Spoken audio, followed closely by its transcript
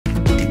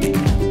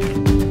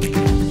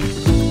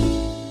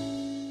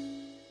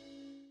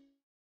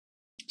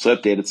So I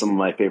updated some of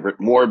my favorite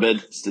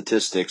morbid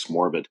statistics.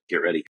 Morbid, get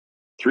ready.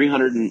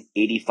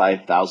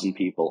 385,000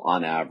 people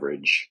on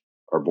average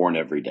are born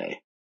every day.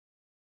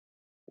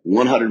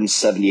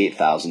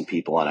 178,000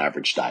 people on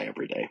average die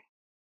every day.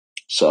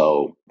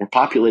 So we're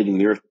populating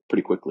the earth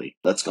pretty quickly.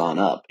 That's gone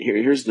up.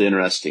 Here's the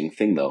interesting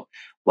thing, though.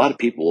 A lot of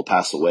people will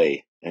pass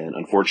away, and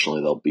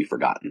unfortunately, they'll be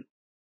forgotten.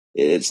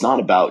 It's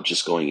not about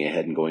just going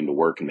ahead and going to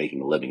work and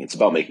making a living. It's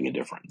about making a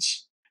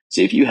difference.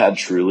 See, if you had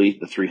truly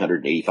the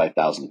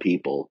 385,000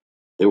 people,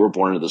 they were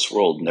born into this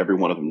world, and every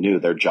one of them knew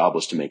their job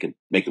was to make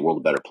the world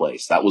a better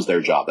place. That was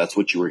their job. That's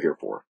what you were here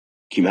for.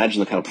 Can you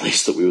imagine the kind of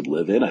place that we would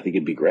live in? I think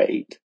it'd be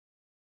great.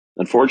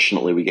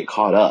 Unfortunately, we get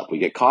caught up. We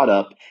get caught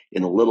up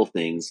in the little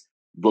things,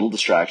 little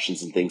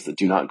distractions and things that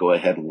do not go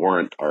ahead and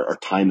warrant our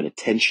time and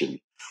attention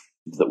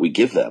that we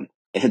give them.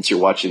 And hence you're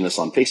watching this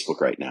on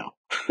Facebook right now.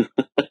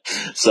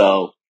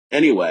 So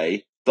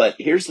anyway, but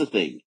here's the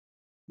thing.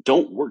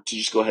 Don't work to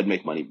just go ahead and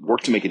make money.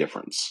 Work to make a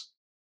difference.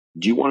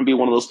 Do you want to be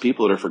one of those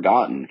people that are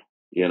forgotten?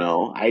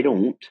 I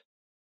don't.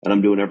 And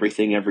I'm doing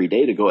everything every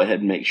day to go ahead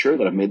and make sure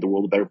that I've made the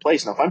world a better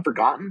place. Now, if I'm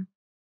forgotten,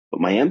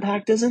 but my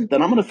impact isn't,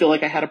 then I'm going to feel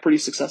like I had a pretty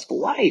successful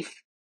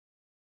life.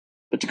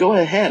 But to go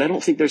ahead, I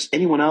don't think there's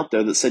anyone out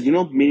there that said, the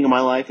meaning of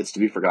my life is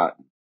to be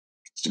forgotten.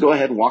 It's to go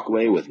ahead and walk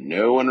away with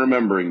no one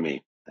remembering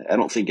me. I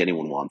don't think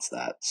anyone wants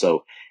that.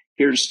 So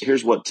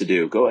here's what to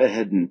do. Go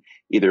ahead and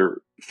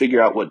either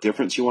figure out what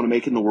difference you want to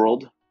make in the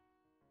world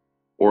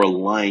or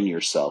align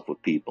yourself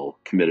with people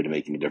committed to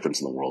making a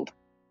difference in the world.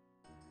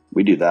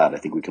 We do that, I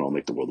think we can all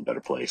make the world a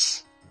better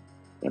place.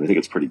 And I think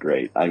it's pretty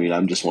great. I mean,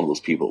 I'm just one of those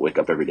people that wake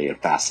up every day in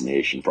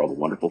fascination for all the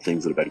wonderful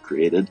things that have been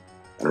created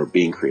and are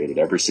being created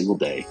every single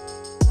day.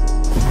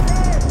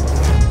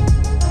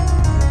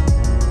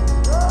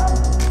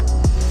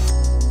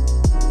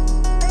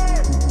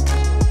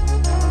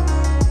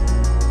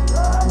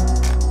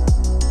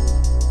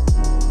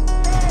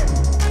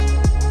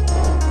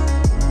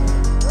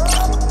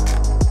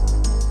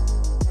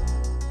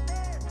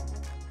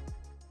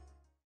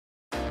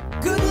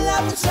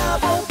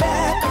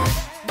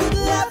 Cyberbacker. Good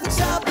life with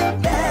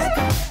Cyberbacker.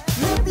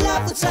 Live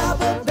life with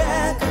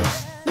Cyberbacker.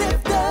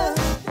 Live the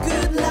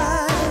good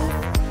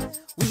life.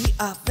 We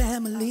are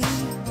family.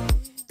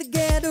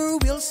 Together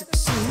we'll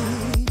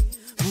succeed.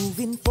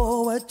 Moving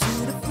forward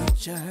to the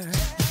future.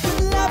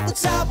 Good life with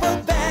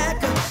Cyberbacker.